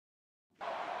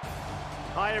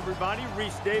Hi, everybody.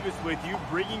 Reese Davis with you,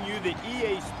 bringing you the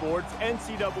EA Sports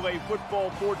NCAA Football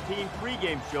 14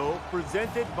 pregame show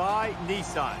presented by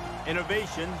Nissan.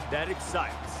 Innovation that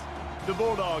excites. The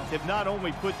Bulldogs have not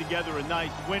only put together a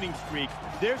nice winning streak,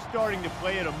 they're starting to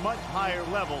play at a much higher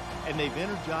level, and they've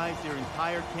energized their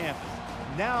entire campus.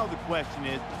 Now the question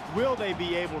is, will they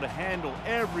be able to handle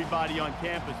everybody on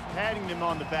campus, patting them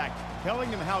on the back, telling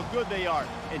them how good they are,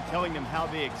 and telling them how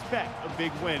they expect a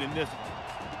big win in this one?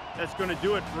 That's going to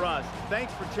do it for us.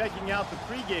 Thanks for checking out the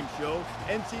pregame show.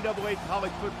 NCAA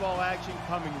college football action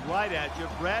coming right at you.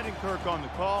 Brad and Kirk on the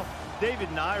call. David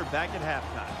and I are back at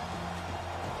halftime.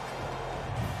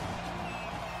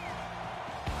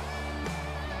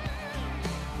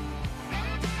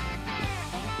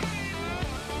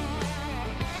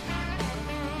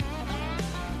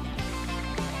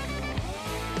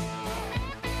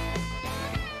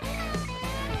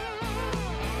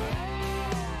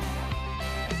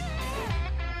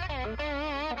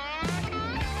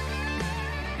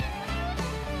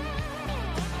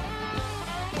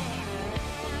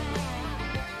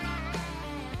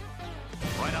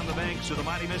 To the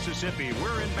mighty Mississippi.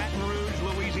 We're in Baton Rouge,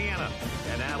 Louisiana.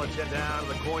 And now let's head down to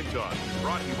the coin toss.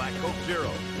 Brought to you by Coke Zero.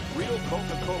 Real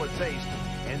Coca-Cola taste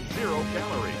and 0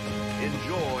 calories.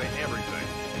 Enjoy everything.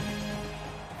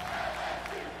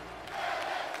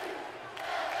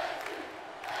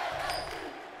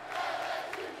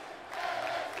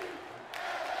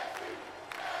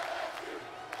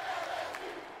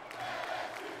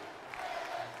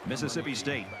 Mississippi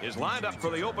State is lined up for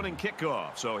the opening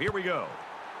kickoff. So here we go.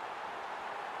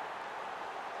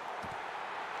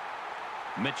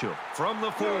 Mitchell from the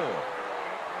 4.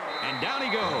 And down he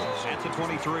goes at the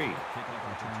 23.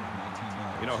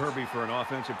 You know, Herbie, for an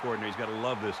offensive coordinator, he's got to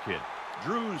love this kid.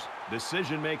 Drew's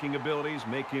decision-making abilities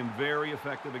make him very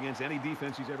effective against any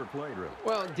defense he's ever played, really.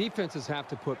 Well, defenses have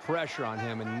to put pressure on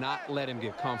him and not let him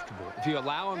get comfortable. If you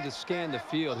allow him to scan the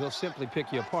field, he'll simply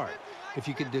pick you apart. If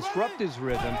you can disrupt his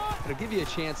rhythm, it'll give you a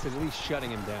chance at least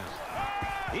shutting him down.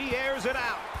 He airs it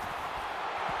out.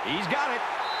 He's got it.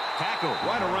 Tackle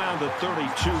right around the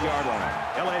 32-yard line.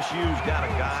 LSU's got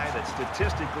a guy that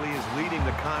statistically is leading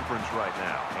the conference right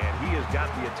now, and he has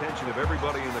got the attention of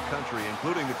everybody in the country,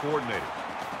 including the coordinator.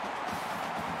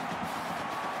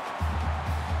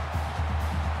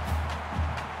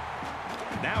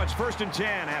 Now it's 1st and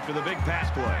 10 after the big pass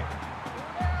play.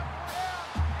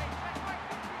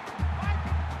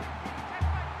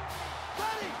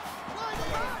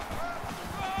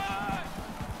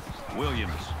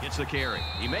 Williams gets the carry.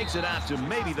 He makes it out to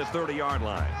maybe the 30-yard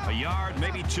line. A yard,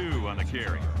 maybe 2 on the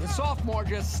carry. The sophomore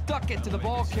just stuck it to the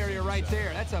ball carrier right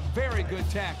there. That's a very good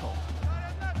tackle.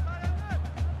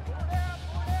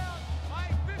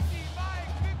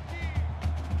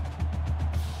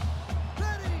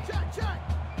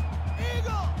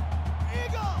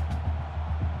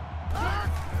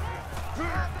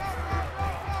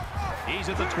 He's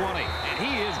at the 20, and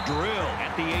he is drilled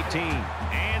at the 18.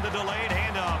 And the delayed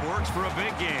handoff works for a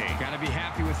big gain. Got to be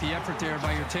happy with the effort there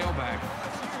by your tailback.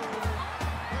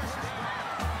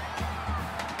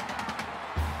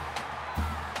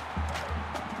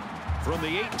 From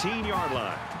the 18-yard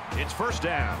line, it's 1st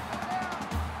down.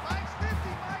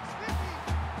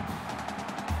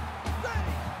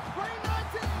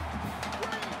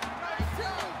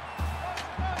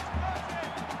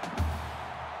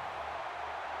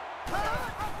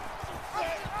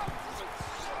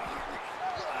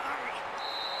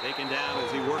 Taken down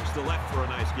as he works the left for a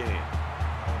nice gain.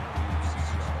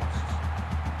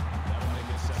 That'll make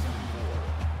it 2nd and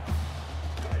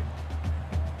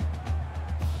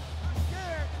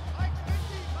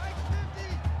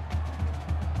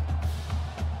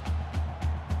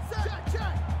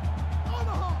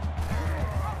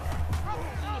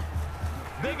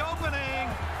 4. Big opening.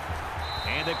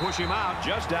 And they push him out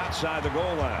just outside the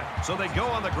goal line. So they go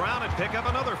on the ground and pick up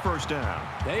another 1st down.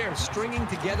 They are stringing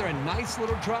together a nice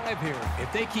little drive here.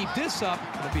 If they keep this up,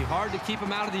 it'll be hard to keep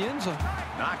them out of the end zone.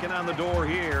 Knocking on the door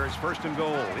here is 1st and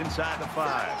goal inside the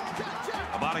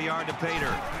 5. About a yard to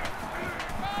Pater.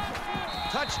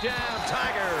 Touchdown,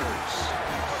 Tigers.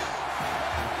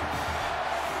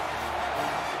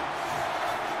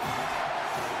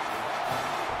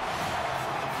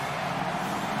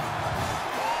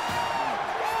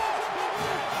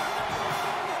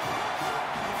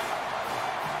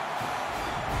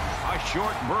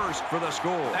 Short burst for the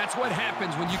score. That's what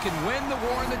happens when you can win the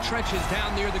war in the trenches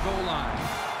down near the goal line.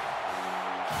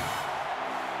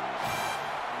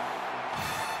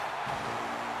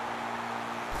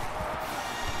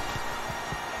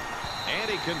 And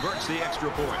he converts the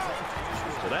extra point.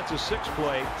 So that's a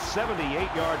 6-play,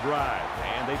 78-yard drive,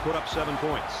 and they put up 7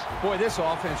 points. Boy, this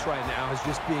offense right now is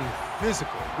just being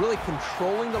physical, really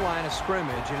controlling the line of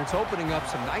scrimmage, and it's opening up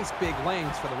some nice big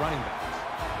lanes for the running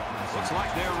backs. Looks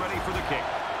like they're ready for the kick.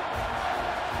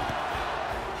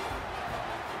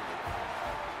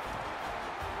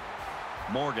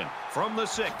 Morgan from the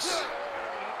 6.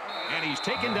 And he's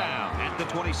taken down at the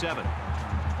 27.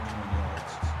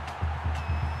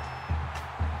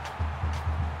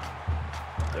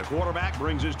 The quarterback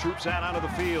brings his troops out onto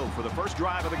the field for the first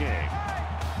drive of the game.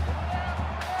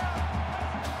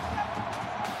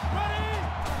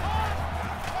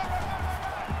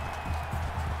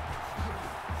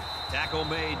 Tackle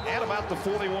made at about the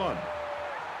 41.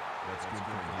 That's good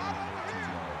for a gain of 14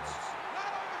 yards.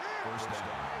 First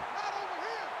down.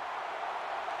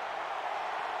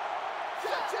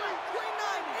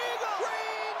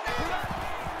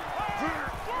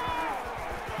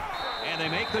 And they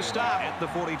make the stop at the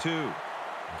 42. Gain of 1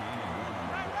 on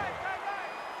the play.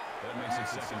 That makes it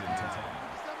 2nd and 10.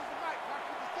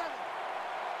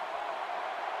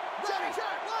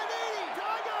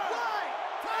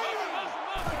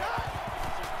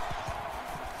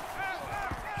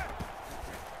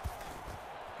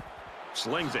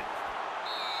 Slings it.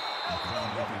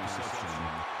 Reception.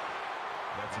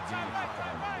 That's a gain of 5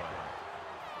 on the play.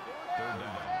 3rd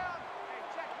down.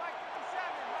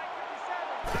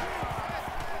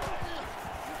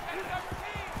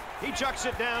 He chucks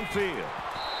it downfield.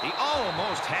 He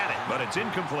almost had it, but it's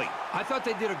incomplete. I thought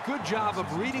they did a good job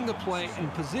of reading the play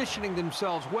and positioning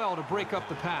themselves well to break up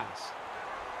the pass.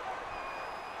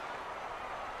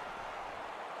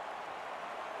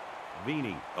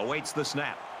 Vini awaits the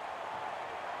snap.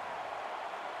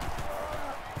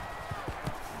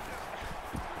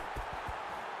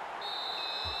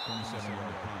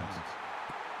 27-yard punt.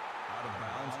 Out of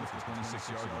bounds with the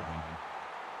 26-yard line.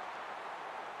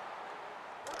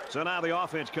 So now the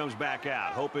offense comes back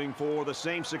out, hoping for the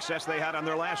same success they had on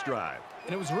their last drive.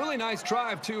 And it was a really nice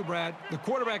drive, too, Brad. The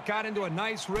quarterback got into a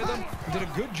nice rhythm and did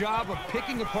a good job of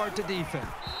picking apart the defense.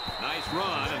 Nice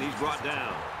run, and he's brought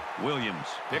down. Williams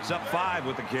picks up 5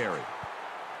 with the carry.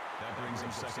 That brings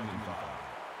him 2nd and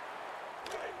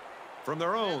 5. From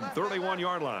their own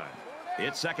 31-yard line,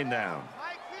 it's 2nd down.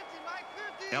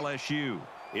 LSU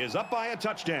is up by a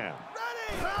touchdown.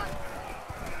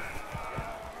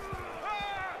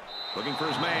 Looking for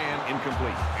his man,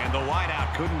 incomplete. And the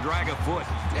wideout couldn't drag a foot.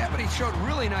 Yeah, but he showed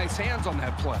really nice hands on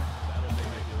that play. That'll make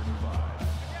it 3rd and 5.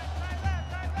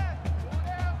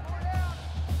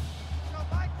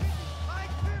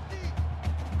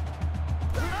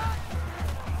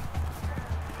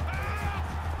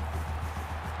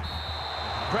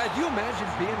 Brad, you imagine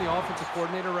being the offensive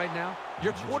coordinator right now?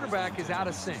 Your quarterback is out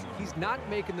of sync. He's not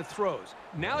making the throws.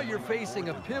 Now you're facing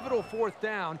a pivotal 4th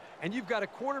down, and you've got a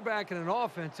quarterback and an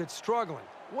offense that's struggling.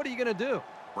 What are you going to do?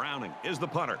 Browning is the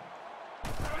punter.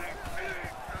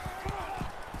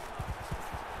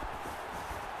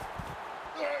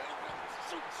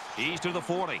 He's to the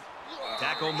 40.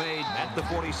 Tackle made at the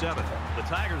 47. The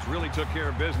Tigers really took care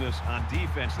of business on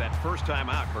defense that first time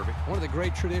out, Kirby. One of the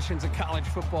great traditions of college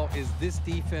football is this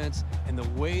defense and the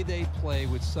way they play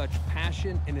with such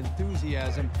passion and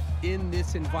enthusiasm in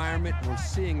this environment. We're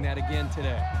seeing that again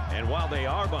today. And while they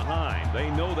are behind,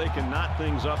 they know they can knot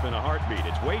things up in a heartbeat.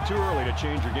 It's way too early to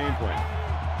change your game plan.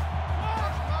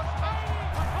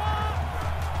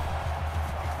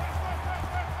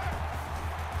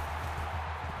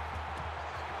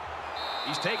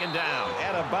 He's taken down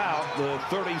at about the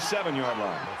 37-yard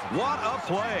line. What a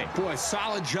play. Boy,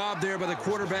 solid job there by the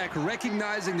quarterback,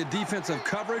 recognizing the defensive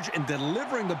coverage and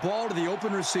delivering the ball to the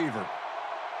open receiver.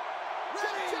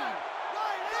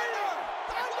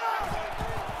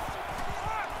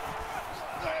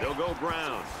 They'll go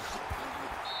ground.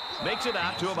 Makes it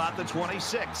out to about the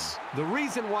 26. The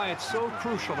reason why it's so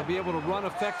crucial to be able to run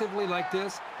effectively like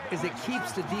this is it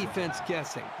keeps the defense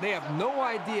guessing. They have no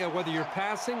idea whether you're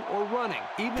passing or running,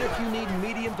 even if you need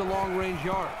medium to long-range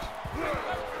yards.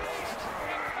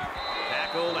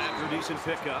 Tackled after a decent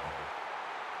pickup.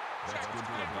 That's good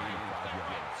for a gain of 5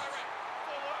 yards.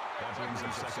 That brings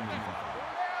him 2nd and 5.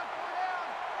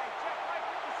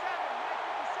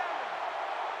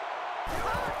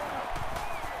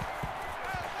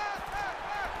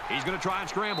 He's going to try and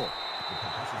scramble. The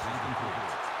pass is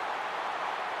incomplete.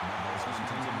 Numbers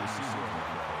intended receiver on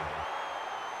the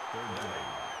play. 3rd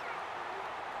down.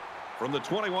 From the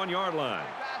 21-yard line.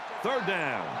 3rd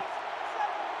down.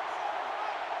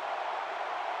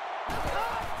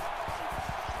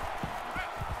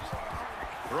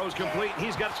 Throws complete.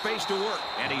 He's got space to work.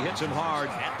 And he hits him hard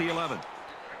at the 11.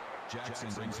 Jackson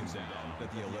brings him down at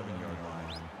the 11-yard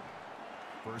line.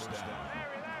 First down.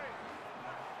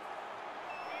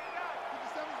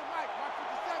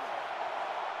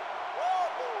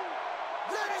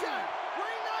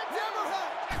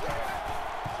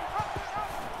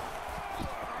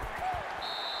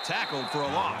 Tackled for a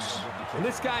loss. When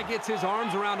this guy gets his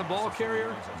arms around a ball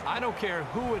carrier, I don't care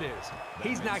who it is.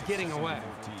 He's not getting away.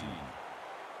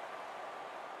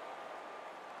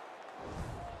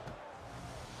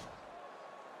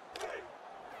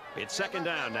 It's second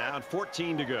down now and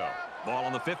 14 to go. Ball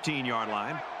on the 15-yard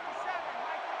line.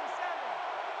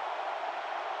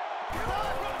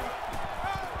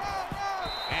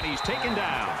 And he's taken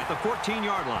down at the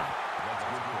 14-yard line.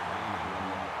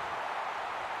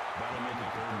 That'll make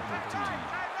it 3rd and 15.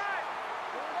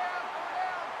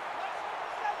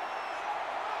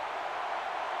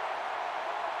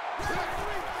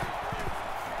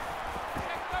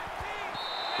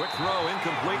 Quick throw,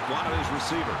 incomplete, wanted his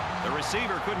receiver. The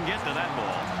receiver couldn't get to that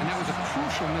ball. And that was a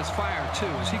crucial misfire, too,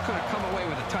 as he could have come away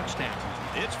with a touchdown.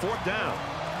 It's 4th down.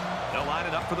 They'll line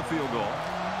it up for the field goal.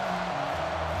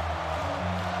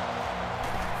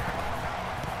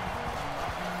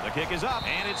 The kick is up,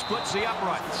 and it splits the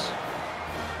uprights.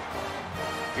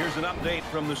 Here's an update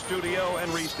from the studio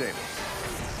and restated.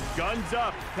 Guns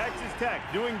up. Texas Tech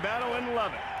doing battle in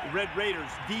 11. The Red Raiders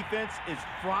defense is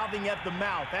frothing at the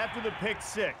mouth after the pick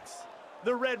 6.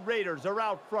 The Red Raiders are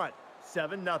out front,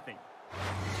 7-0.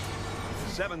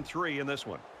 7-3 in this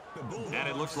one. And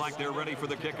it looks like they're ready for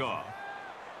the kickoff.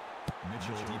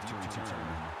 Mitchell deep to return.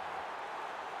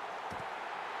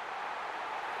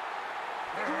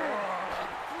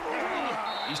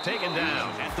 He's taken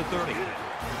down at the 30.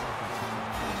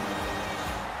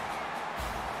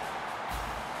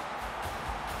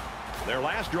 Their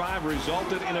last drive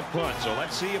resulted in a punt, so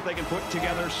let's see if they can put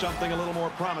together something a little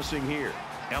more promising here.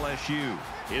 LSU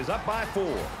is up by 4.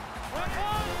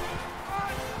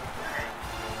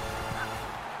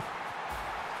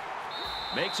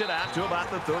 Makes it out to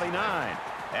about the 39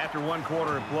 after 1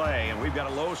 quarter of play, and we've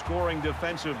got a low-scoring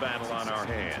defensive battle on our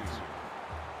hands.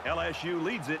 LSU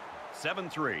leads it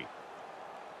 7-3.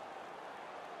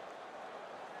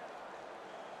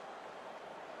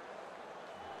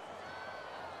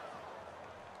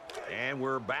 And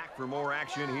we're back for more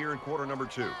action here in quarter number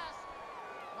 2.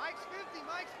 Mike's 50,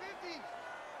 Mike's 50.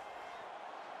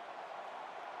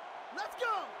 Let's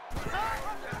go.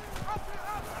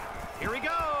 Here he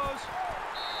goes.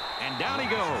 And down he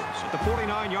goes at the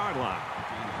 49-yard line.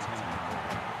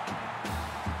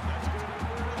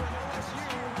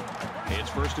 It's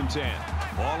 1st and 10.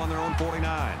 Ball on their own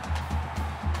 49.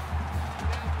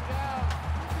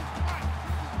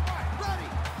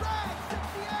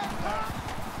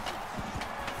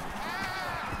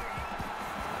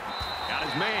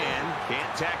 Man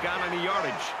can't tack on any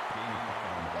yardage.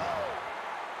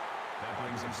 That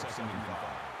brings him 2nd and 5.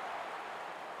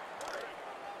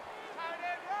 Tight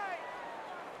end right.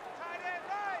 Tight end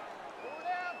right. 4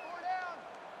 down, 4 down.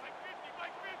 Mike 50,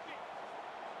 Mike 50.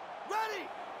 Ready.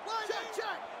 One,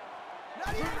 check.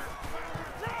 Not yet.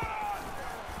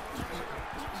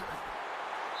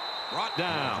 Brought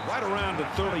down right around the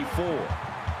 34.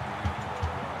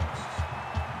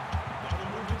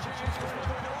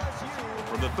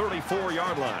 From the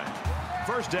 34-yard line.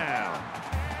 1st down.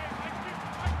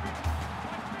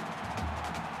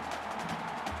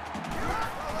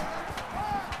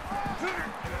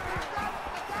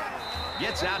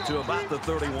 Gets out to about the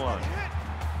 31.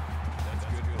 That's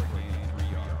good for a gain of 3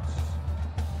 yards.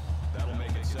 That'll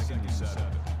make it 2nd and 7.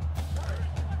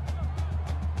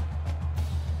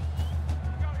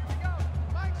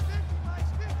 Mike's 50,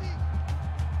 Mike's 50.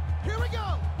 Here we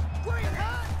go. Bring it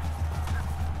hot.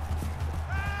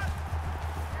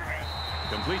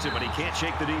 Completes it, but he can't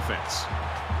shake the defense.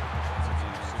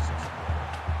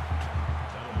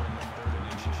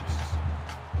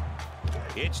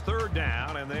 It's 3rd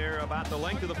down, and they're about the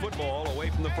length of the football away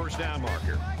from the 1st down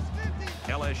marker.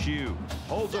 LSU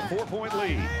holds a 4-point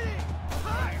lead.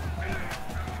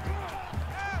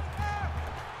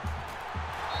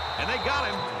 And they got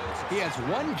him. He has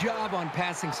one job on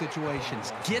passing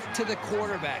situations, get to the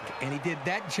quarterback, and he did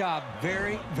that job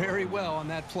very, very well on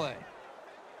that play.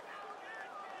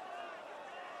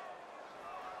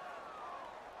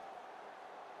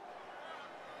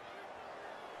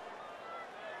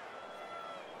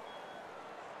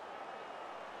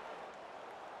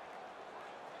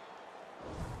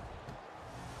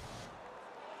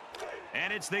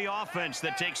 And it's the offense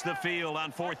that takes the field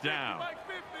on 4th down.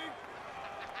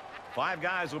 5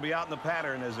 guys will be out in the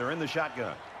pattern as they're in the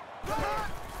shotgun. Throws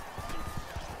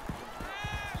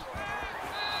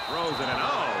it, and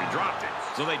oh, he dropped it.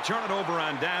 So they turn it over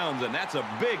on downs, and that's a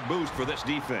big boost for this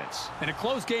defense. In a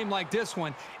close game like this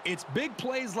one, it's big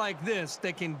plays like this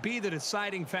that can be the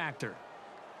deciding factor.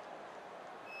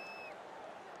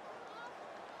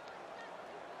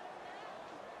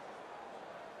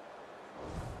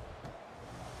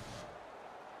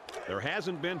 There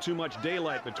hasn't been too much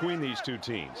daylight between these two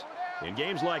teams. In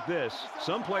games like this,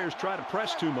 some players try to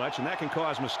press too much, and that can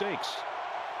cause mistakes.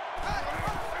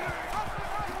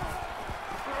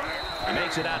 He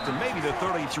makes it out to maybe the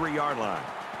 33-yard line.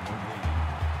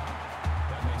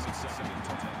 That makes it 2nd and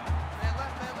 10.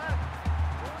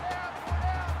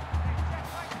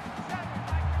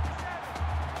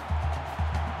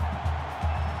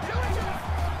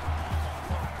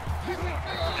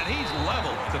 And he's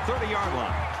level at the 30-yard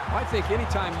line. I think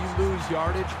anytime you lose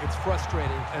yardage, it's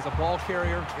frustrating as a ball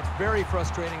carrier. It's very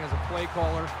frustrating as a play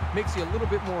caller. Makes you a little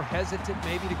bit more hesitant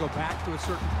maybe to go back to a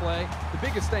certain play. The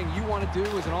biggest thing you want to do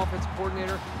as an offensive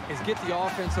coordinator is get the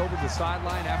offense over the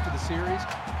sideline after the series,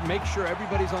 make sure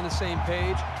everybody's on the same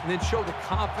page, and then show the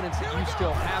confidence that you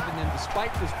still have in them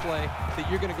despite this play, that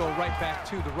you're going to go right back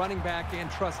to the running back and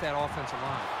trust that offensive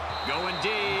line. Going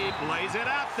deep, lays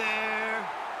it out there.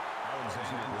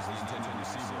 Alexander was the intended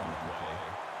receiver on the play.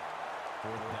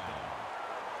 4th down.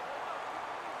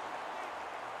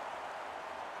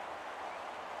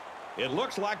 It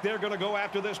looks like they're going to go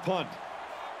after this punt.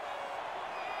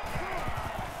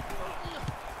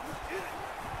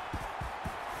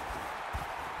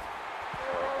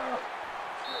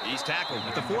 He's tackled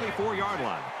at the 44-yard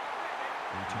line.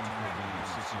 Return for a gain of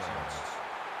 6 yards.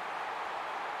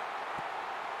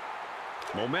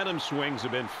 Momentum swings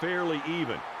have been fairly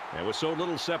even. And with so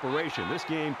little separation, this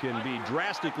game can be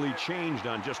drastically changed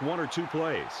on just 1 or 2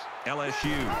 plays.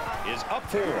 LSU is up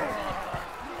 4.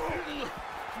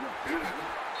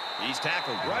 He's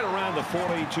tackled Right around the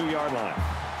 42-yard line.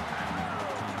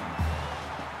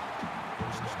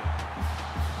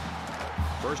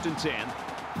 First and 10.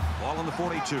 Ball on the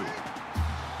 42.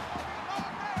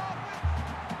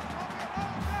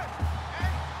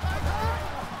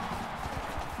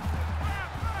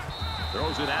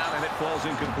 Throws it out, and it falls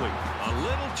incomplete. A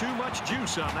little too much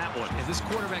juice on that one. And this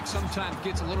quarterback sometimes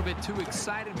gets a little bit too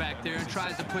excited back there and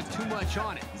tries to put too much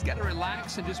on it. He's got to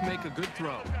relax and just make a good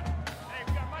throw.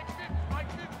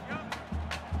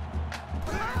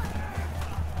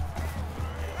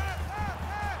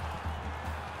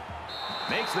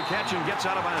 Makes the catch and gets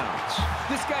out of bounds.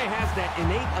 This guy has that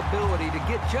innate ability to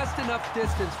get just enough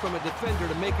distance from a defender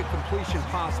to make a completion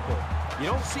possible. You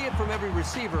don't see it from every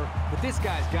receiver, but this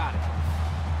guy's got it.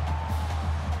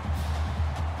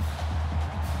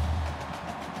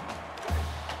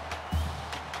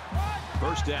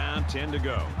 First down, 10 to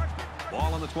go.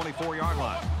 Ball on the 24-yard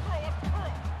line.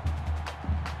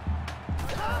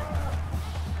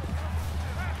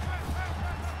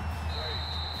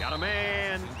 Got a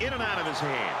man in and out of his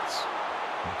hands.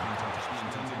 McClintock, the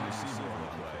intended receiver on the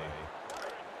play.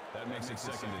 That makes it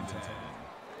 2nd and 10.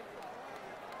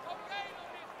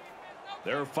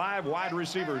 There are 5 wide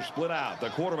receivers split out. The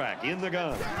quarterback in the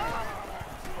gun.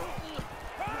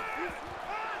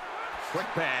 Quick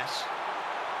pass.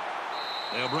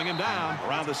 They'll bring him down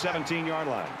Around the 17-yard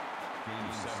line. Gain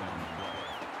of 7 on the play.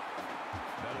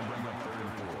 That'll bring up 3rd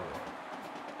and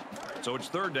 4. So it's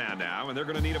 3rd down now, and they're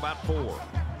going to need about 4.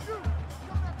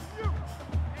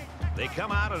 They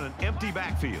come out in an empty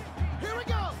backfield. Here we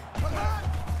go. Come on.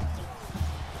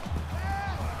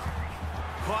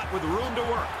 Caught with room to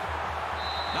work.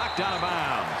 Knocked out of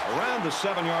bounds around the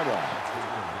 7-yard line.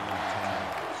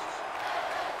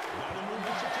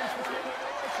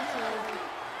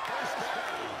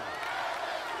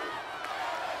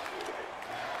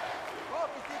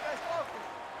 Focus, defense, focus.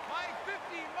 My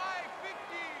 50, my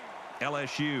 50.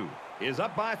 LSU Is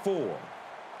up by 4. Ready.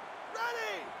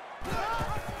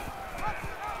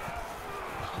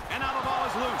 And now the ball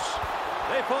is loose.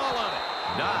 They fall on it.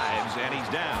 Dives, and he's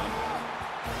down.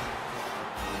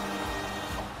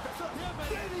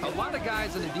 A lot of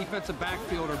guys in the defensive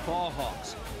backfield are ball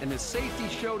hawks, and the safety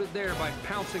showed it there by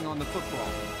pouncing on the football.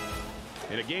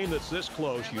 In a game that's this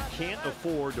close, you can't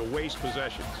afford to waste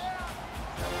possessions.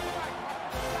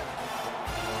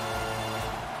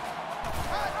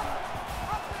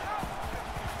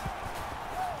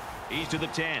 He's to the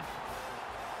 10.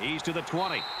 He's to the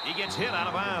 20. He gets hit out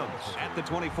of bounds at the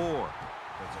 24.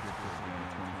 That's good for a gain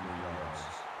of 24 yards.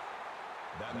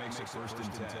 That makes it 1st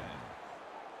and 10.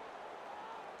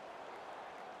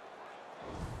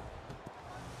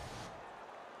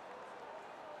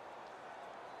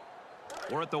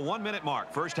 We're at the 1-minute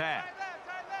mark, first half.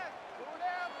 Tight left. Pull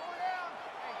down.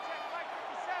 Hey, check Mike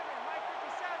 57.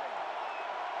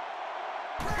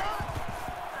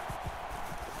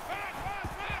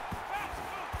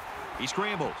 He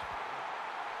scrambles.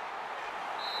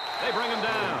 They bring him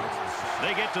down.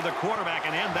 They get to the quarterback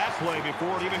and end that play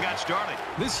before it even got started.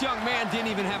 This young man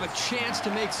didn't even have a chance to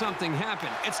make something happen.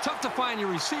 It's tough to find your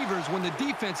receivers when the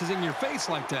defense is in your face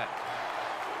like that.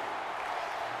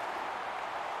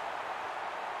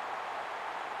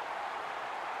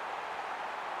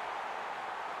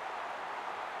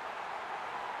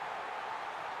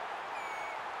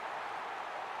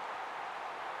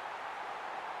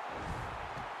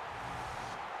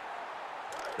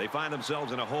 They find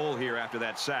themselves in a hole here after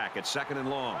that sack. It's 2nd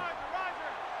and long.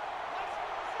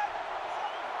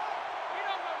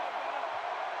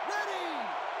 Ready!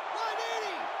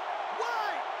 180!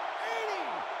 Wide! 80!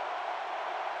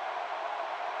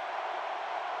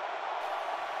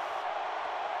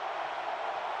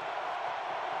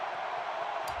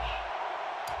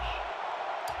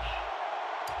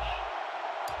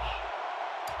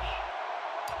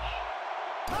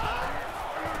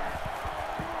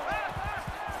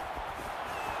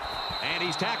 And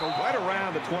he's tackled right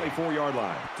around the 24-yard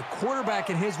line. The quarterback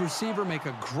and his receiver make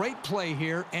a great play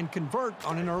here and convert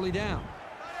on an early down.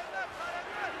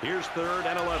 Here's 3rd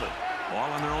and 11.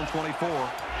 Ball on their own 24.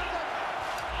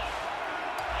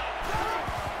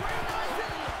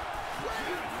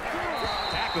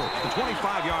 Tackle at the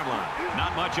 25-yard line.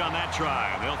 Not much on that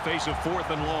try. They'll face a 4th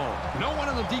and long. No one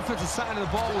on the defensive side of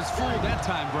the ball was fooled that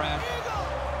time, Brad.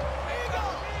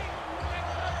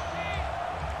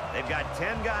 They've got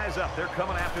 10 guys up. They're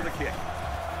coming after the kick.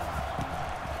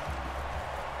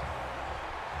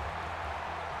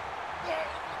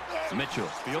 Mitchell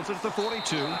fields it at the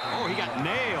 42. Oh, he got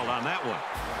nailed on that one.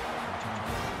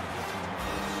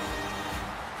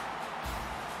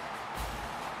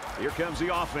 Here comes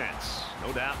the offense.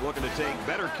 No doubt looking to take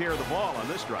better care of the ball on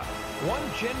this drive. One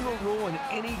general rule in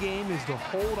any game is to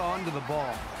hold on to the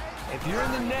ball. If you're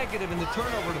in the negative in the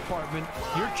turnover department,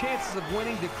 your chances of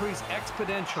winning decrease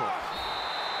exponentially.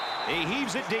 He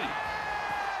heaves it deep.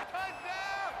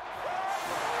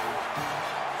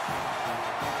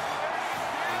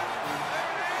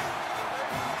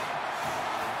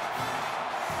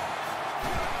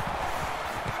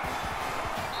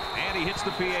 And he hits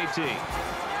the PAT.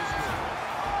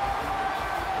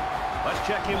 Let's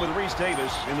check in with Reese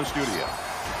Davis in the studio.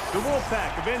 The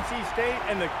Wolfpack of NC State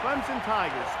and the Clemson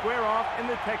Tigers square off in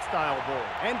the Textile Bowl.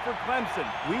 And for Clemson,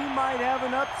 we might have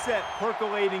an upset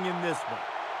percolating in this one.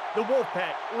 The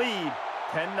Wolfpack lead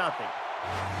 10-0.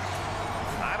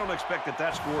 I don't expect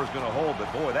that score is going to hold, but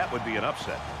boy, that would be an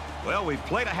upset. Well, we've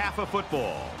played a half of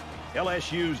football.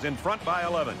 LSU's in front by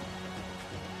 11.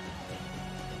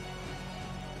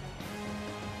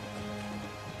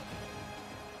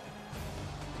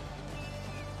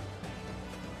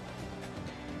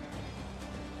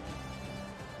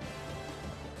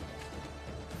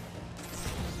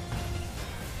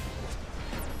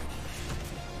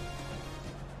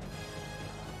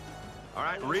 All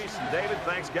right, Reese and David,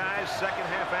 thanks, guys. Second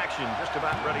half action just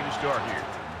about ready to start here.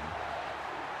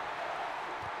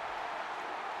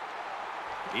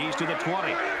 He's to the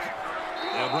 20.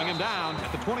 They'll bring him down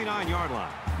at the 29-yard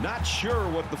line. Not sure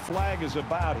what the flag is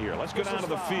about here. Let's go down to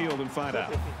the field and find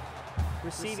out.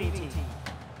 Receiving team.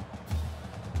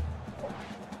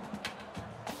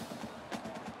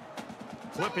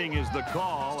 Flipping is the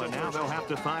call, and now they'll have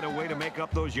to find a way to make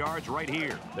up those yards right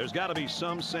here. There's got to be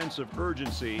some sense of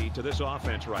urgency to this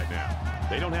offense right now.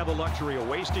 They don't have the luxury of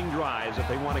wasting drives if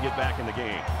they want to get back in the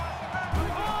game.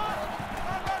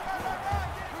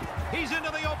 He's into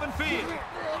the open field.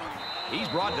 He's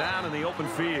brought down in the open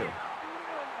field.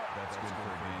 That's good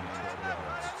for a gain of 12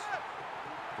 yards.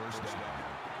 First down.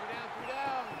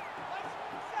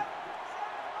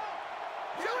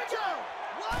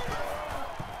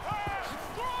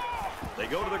 They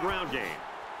go to the ground game.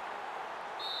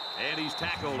 And he's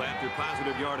tackled after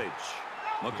positive yardage.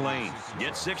 McLean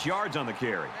gets 6 yards on the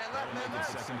carry.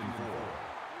 Second and 4.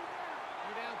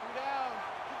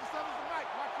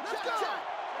 Let's go.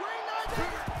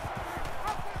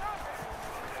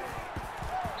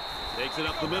 Takes it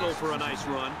up the middle for a nice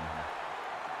run.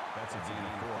 That's a gain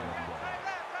of 4 on the play.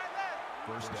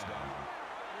 First down.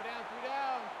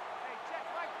 Hey, check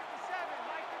Mike 57.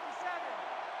 Mike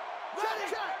 57. Ready.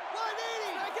 Check.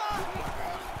 180. I got it.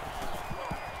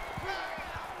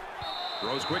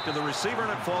 Throws quick to the receiver,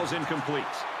 and it falls incomplete.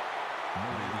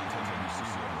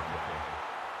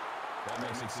 That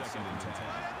makes it second and 10.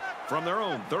 From their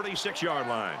own 36-yard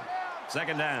line.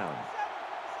 Second down.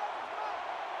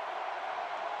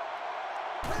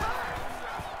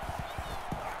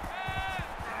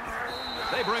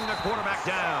 They bring the quarterback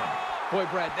down. Boy,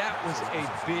 Brad, that was a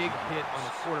big hit on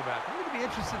the quarterback. I'm going to be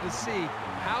interested to see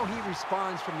how he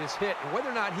responds from this hit and whether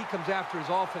or not he comes after his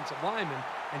offensive lineman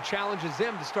and challenges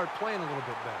them to start playing a little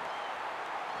bit better.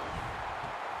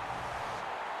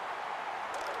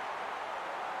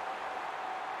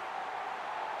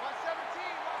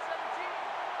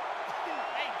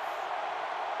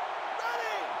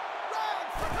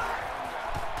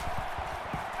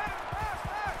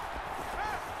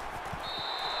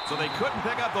 So they couldn't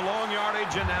pick up the long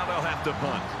yardage, and now they'll have to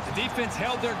punt. The defense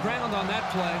held their ground on that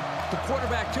play. The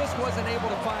quarterback just wasn't able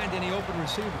to find any open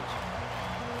receivers.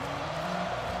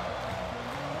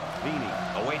 Meany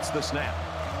awaits the snap.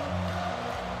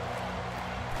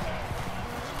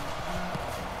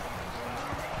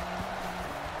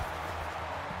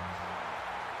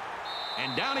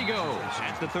 And down he goes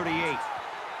at the 38.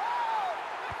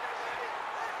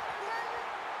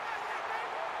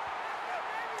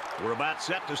 We're about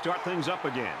set to start things up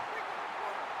again.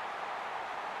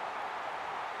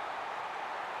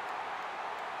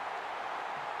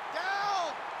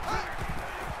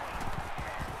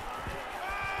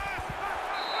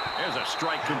 There's a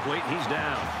strike complete. He's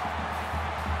down.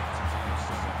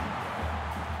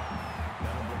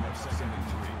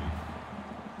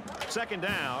 Second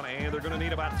down, and they're going to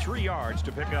need about 3 yards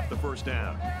to pick up the first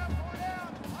down.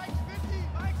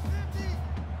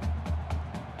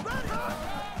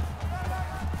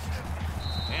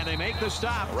 And they make the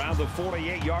stop around the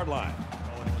 48-yard line.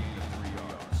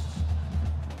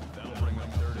 That'll bring up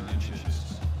 3rd and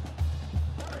inches.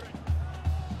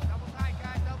 Double tight,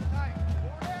 guys, double tight.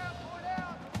 4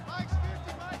 down. Mike's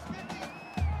 50, Mike's 50.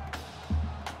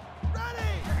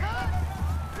 Ready!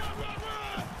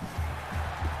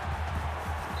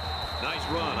 Nice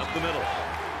run up the middle.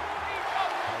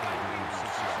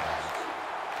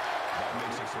 That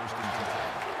makes it 1st and 10.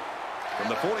 From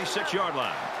the 46-yard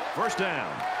line. First down.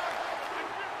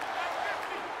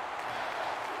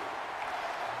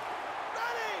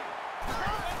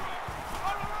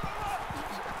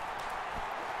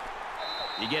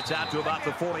 He gets out to about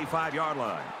the 45-yard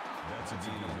line. That's a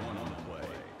gain of 1 on the play.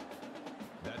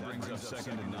 That brings up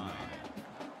 2nd and 9.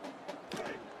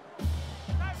 Right.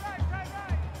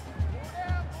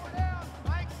 4 down.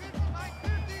 Mike's 50, Mike's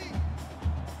 50.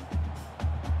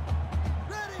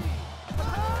 Ready!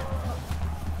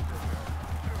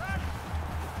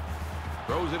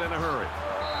 Throws it in a hurry.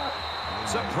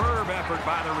 Superb effort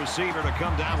by the receiver to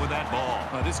come down with that ball.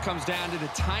 This comes down to the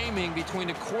timing between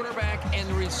the quarterback and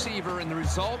the receiver, and the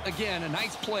result, again, a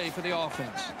nice play for the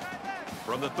offense.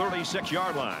 From the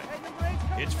 36-yard line,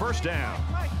 it's first down.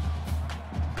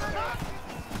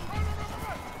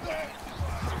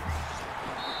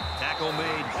 Tackle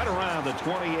made right around the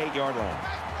 28-yard line.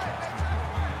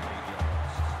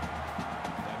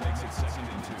 That makes it 2nd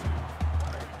and 2.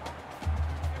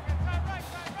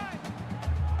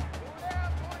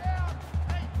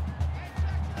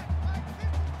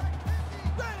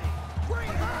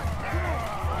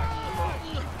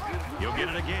 He'll get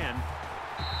it again.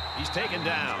 He's taken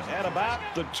down at about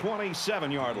the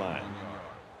 27-yard line.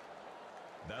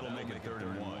 That'll make it 3rd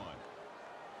and 1.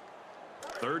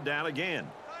 Third down again.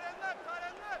 Tight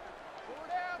end left.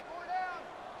 4 down.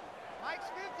 Mike's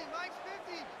 50, Mike's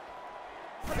 50.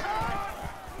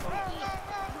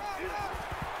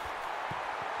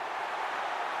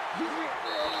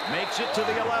 Makes it to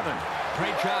the 11.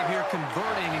 Great job here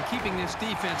converting and keeping this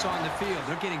defense on the field.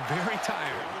 They're getting very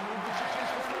tired.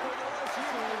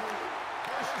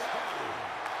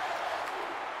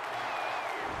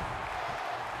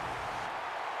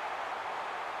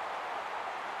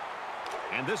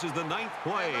 And this is the 9th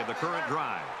play of the current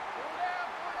drive. 4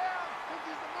 down. 50's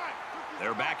the mark.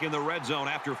 They're back in the red zone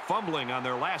after fumbling on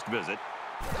their last visit.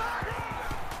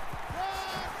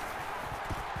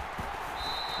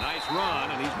 Nice run,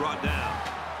 and he's brought down.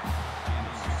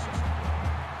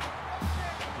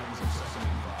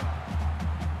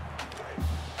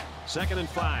 Second and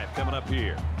 5 coming up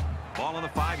here. Ball on the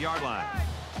 5-yard line.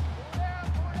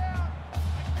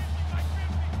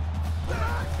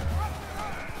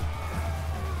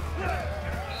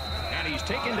 And he's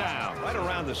taken down right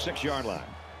around the 6-yard line.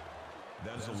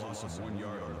 That is a loss of 1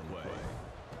 yard on the play.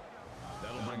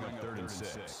 That'll bring up 3rd and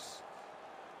 6.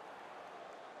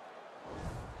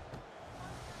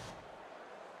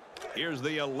 Here's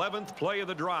the 11th play of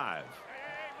the drive.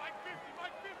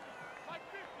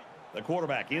 The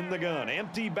quarterback in the gun.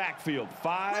 Empty backfield.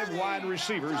 5 wide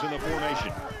receivers in the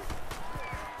formation.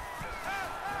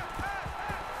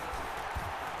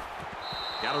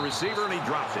 Got a receiver, and he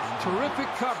dropped it. Terrific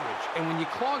coverage, and when you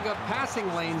clog up passing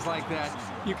lanes like that,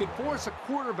 you can force a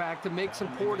quarterback to make some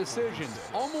poor decisions.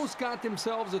 Almost got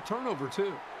themselves a turnover,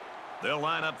 too. They'll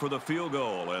line up for the field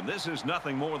goal, and this is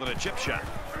nothing more than a chip shot.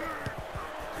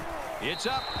 It's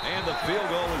up, and the field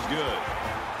goal is good.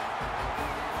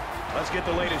 Let's get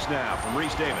the latest now from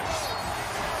Reese Davis.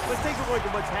 Let's take a look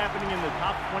at what's happening in the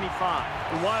top 25.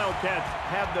 The Wildcats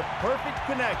have the perfect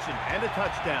connection and a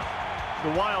touchdown.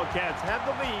 The Wildcats have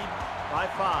the lead by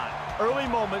 5. Early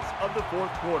moments of the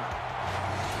fourth quarter.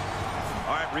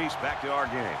 All right, Reese, back to our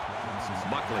game.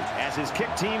 Buckley has his kick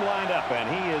team lined up, and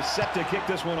he is set to kick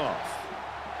this one off.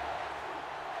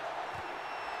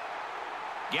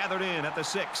 Gathered in at the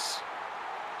 6.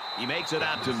 He makes it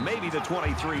out to maybe the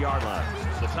 23-yard line.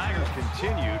 The Tigers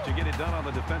continue to get it done on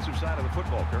the defensive side of the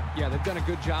football, Kirk. Yeah, they've done a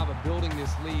good job of building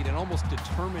this lead and almost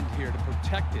determined here to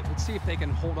protect it. Let's see if they can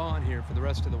hold on here for the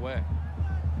rest of the way.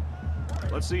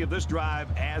 Let's see if this drive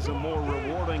has a more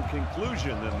rewarding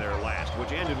conclusion than their last,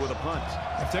 which ended with a punt.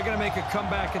 If they're going to make a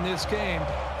comeback in this game,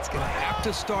 it's going to have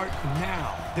to start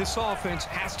now. This offense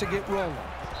has to get rolling.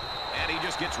 And he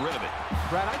just gets rid of it.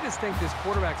 Brad, I just think this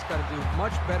quarterback's got to do a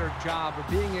much better job of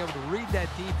being able to read that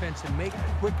defense and make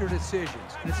quicker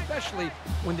decisions. And especially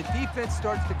when the defense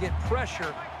starts to get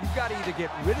pressure, you've got to either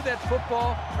get rid of that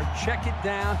football or check it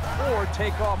down or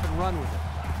take off and run with it.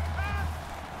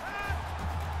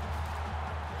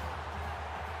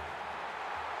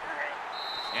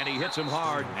 And he hits him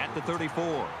hard at the 34.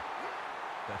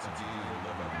 That's a gain of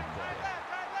 11 on the play.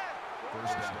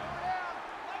 First down.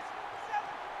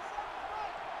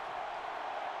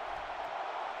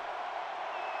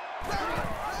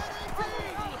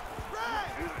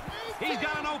 He's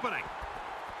got an opening.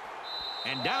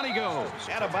 And down he goes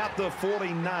at about the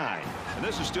 49. And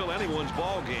this is still anyone's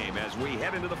ball game as we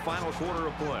head into the final quarter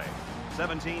of play.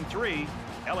 17-3,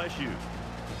 LSU.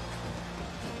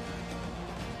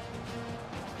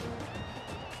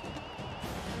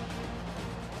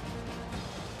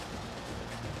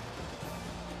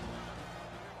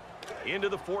 Into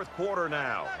the fourth quarter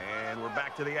now, and we're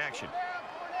back to the action.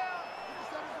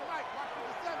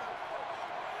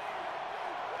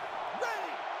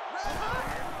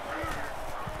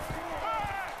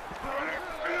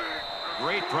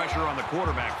 Great pressure on the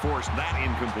quarterback forced that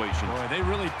incompletion. Boy, they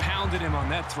really pounded him on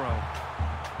that throw.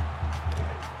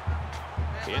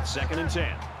 It's 2nd and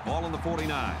 10. Ball on the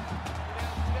 49.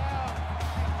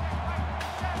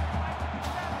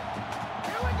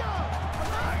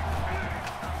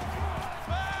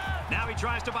 Now he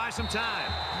tries to buy some time.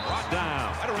 Brought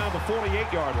down right around the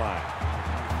 48-yard line.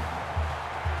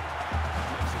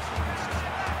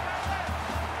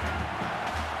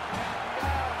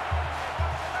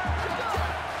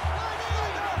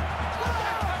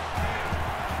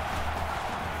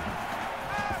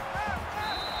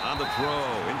 On the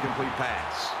throw, incomplete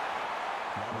pass.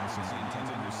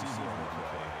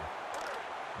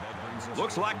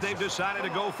 Looks like they've decided to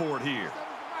go for it here.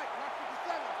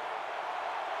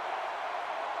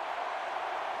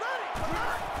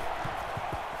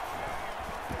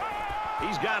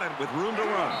 He's got it with room to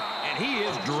run, and he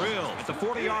is drilled at the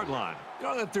 40-yard line. You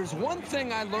know, if there's one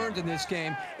thing I learned in this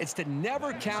game, it's to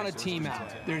never count a team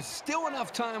out. There's still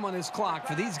enough time on this clock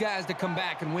for these guys to come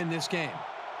back and win this game.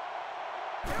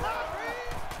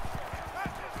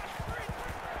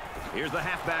 Here's the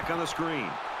halfback on the screen.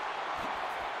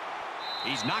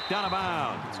 He's knocked out of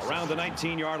bounds around the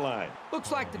 19-yard line.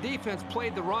 Looks like the defense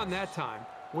played the run that time.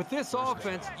 With this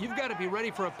offense, you've got to be ready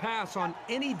for a pass on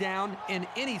any down in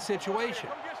any situation.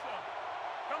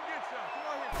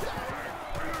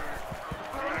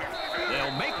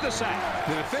 They'll make the sack.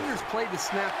 The defenders played the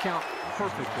snap count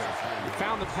perfectly. They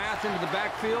found the path into the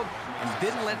backfield and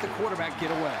didn't let the quarterback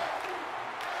get away.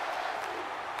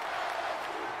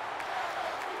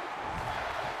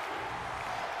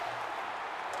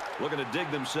 Looking to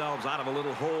dig themselves out of a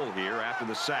little hole here after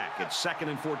the sack. It's 2nd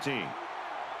and 14.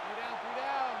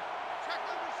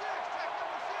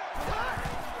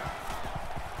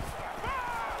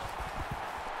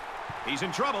 He's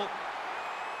in trouble.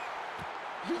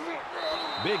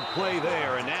 Big play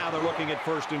there, and now they're looking at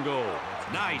 1st and goal.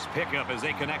 Nice pickup as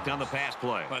they connect on the pass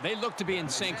play. But they look to be in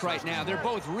sync right now. They're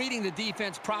both reading the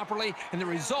defense properly, and the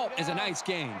result is a nice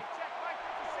gain.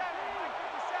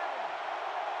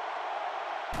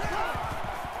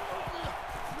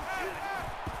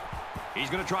 He's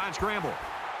going to try and scramble.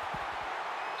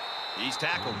 He's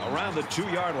tackled around the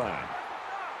 2-yard line.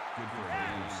 Good for a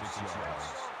gain of 6 yards.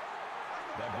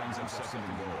 That brings up 2nd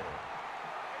and goal.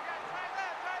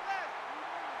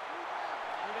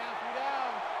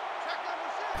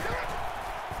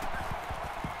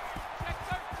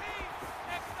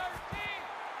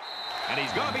 And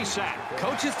he's going to be sacked.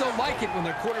 Coaches don't like it when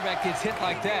their quarterback gets hit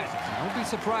like that. Don't be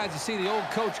surprised to see the old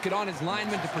coach get on his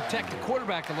lineman to protect the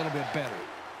quarterback a little bit better.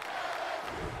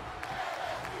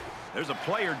 There's a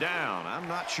player down. I'm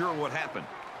not sure what happened.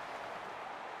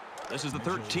 This is the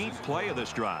 13th play of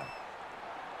this drive.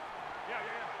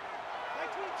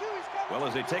 Well,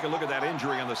 as they take a look at that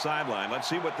injury on the sideline, let's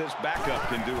see what this backup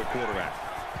can do at quarterback.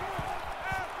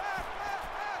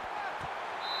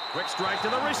 Quick strike to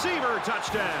the receiver.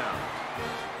 Touchdown.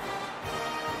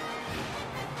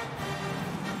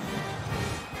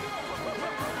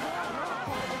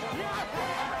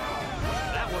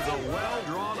 That was a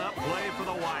well-drawn-up play for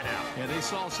the wideout. Yeah, they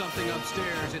saw something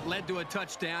upstairs. It led to a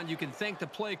touchdown. You can thank the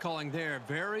play calling there.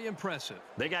 Very impressive.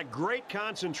 They got great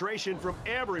concentration from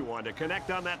everyone to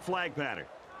connect on that flag pattern.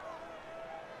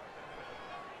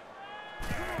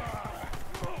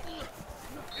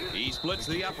 He splits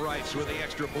the uprights with the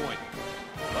extra point.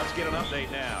 Let's get an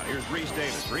update now. Here's Reese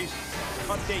Davis. Reese.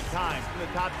 Update time from the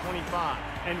top 25.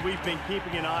 And we've been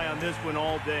keeping an eye on this one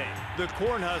all day. The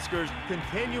Cornhuskers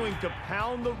continuing to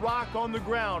pound the rock on the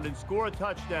ground and score a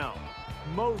touchdown.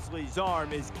 Mosley's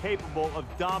arm is capable of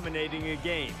dominating a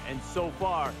game, and so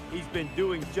far, he's been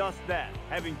doing just that,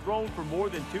 having thrown for more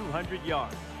than 200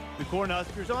 yards. The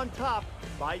Cornhuskers on top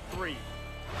by 3.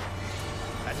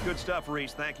 That's good stuff,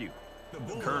 Reese. Thank you.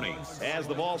 Kearney has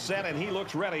the ball set, and he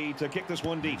looks ready to kick this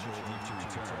one deep.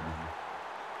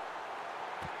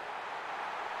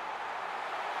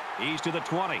 He's to the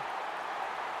 20.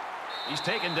 He's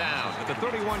taken down at the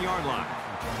 31-yard line.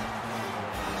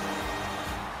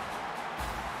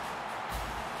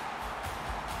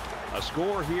 A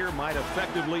score here might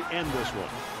effectively end this one.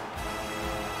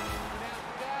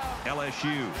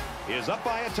 LSU is up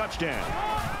by a touchdown.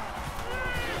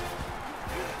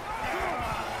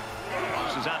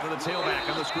 Is out to the tailback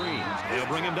on the screen. They'll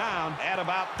bring him down at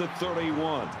about the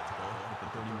 31.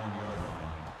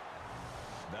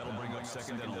 That'll bring up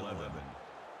 2nd and 11.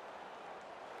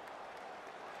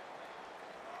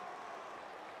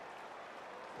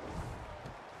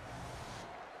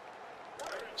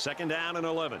 Second down and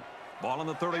 11. Ball on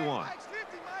the 31. Mike's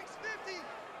 50, Mike's 50.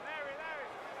 Larry.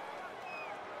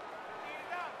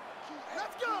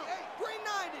 Let's go. Green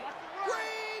 90.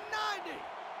 Green 90.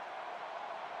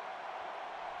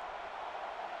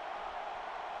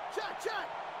 Check.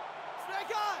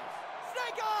 Snake eyes.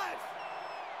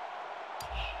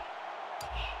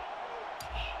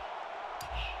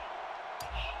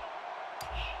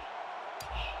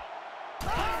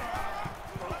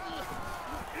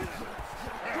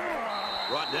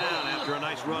 Brought down after a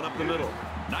nice run up the middle.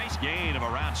 Nice gain of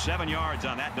around 7 yards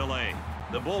on that delay.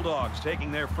 The Bulldogs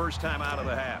taking their first time out of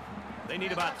the half. They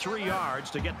need about 3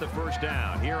 yards to get the first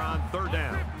down here on 3rd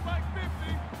down.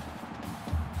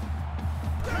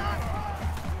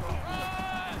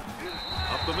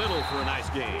 Up the middle for a nice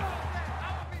gain.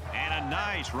 And a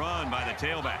nice run by the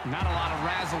tailback. Not a lot of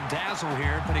razzle-dazzle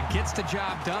here, but it gets the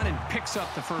job done and picks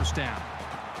up the first down.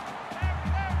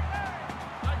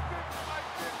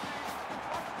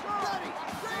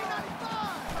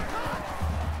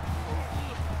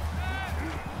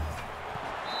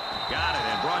 Got it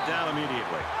and brought down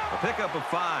immediately. A pickup of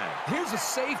 5. Here's a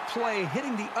safe play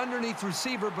hitting the underneath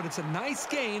receiver, but it's a nice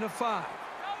gain of 5.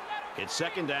 It's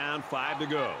 2nd down, 5 to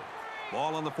go.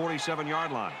 Ball on the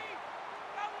 47-yard line.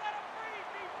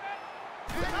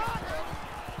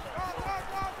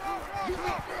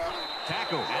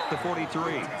 Tackle at the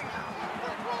 43.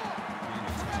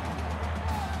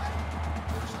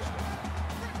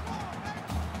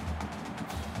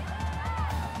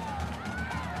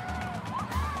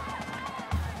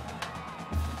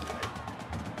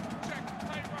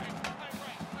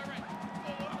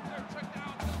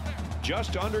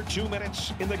 Just under 2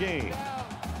 minutes in the game.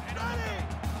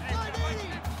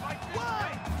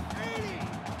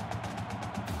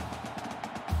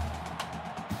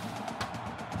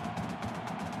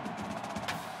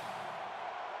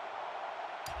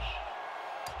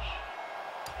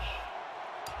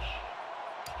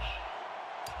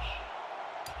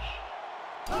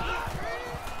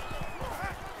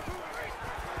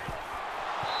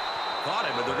 Caught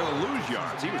him, but they're going to lose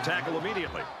yards. He was tackled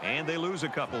immediately, and they lose a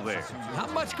couple there.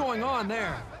 Not much going on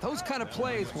there. Those kind of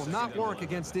plays will not work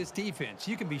against this defense.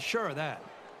 You can be sure of that.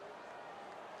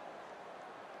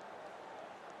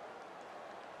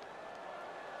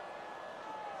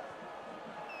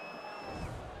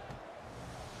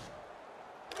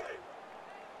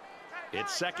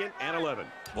 It's 2nd and 11.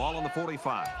 Ball on the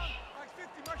 45.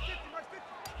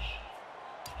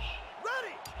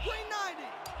 Ready. Green 90.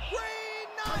 Green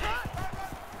 90.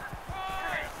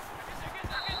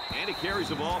 And he carries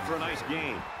the ball for a nice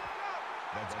gain.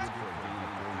 That's good for a gain of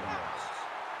 4 yards.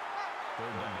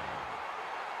 3rd down.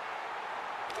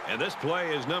 And this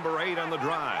play is number 8 on the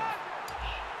drive.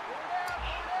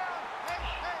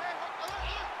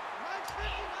 Mike's 50,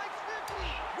 Mike's 50.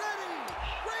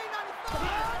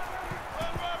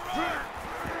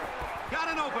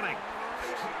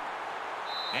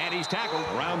 And he's tackled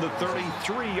around the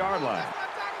 33-yard line.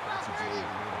 That's a good.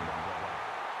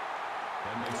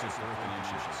 That makes it 4th and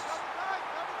inches.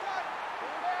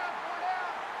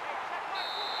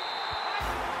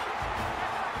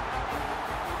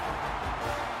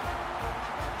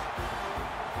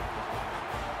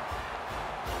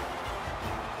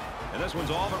 And this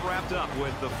one's all but wrapped up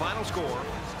with the final score,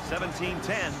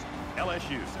 17-10,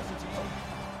 LSU.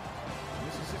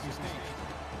 Mississippi State.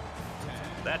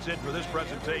 That's it for this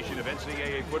presentation of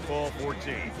NCAA Football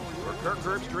 14. For Kirk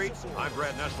Herbstreit, I'm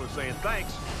Brad Nessler saying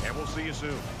thanks, and we'll see you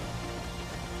soon.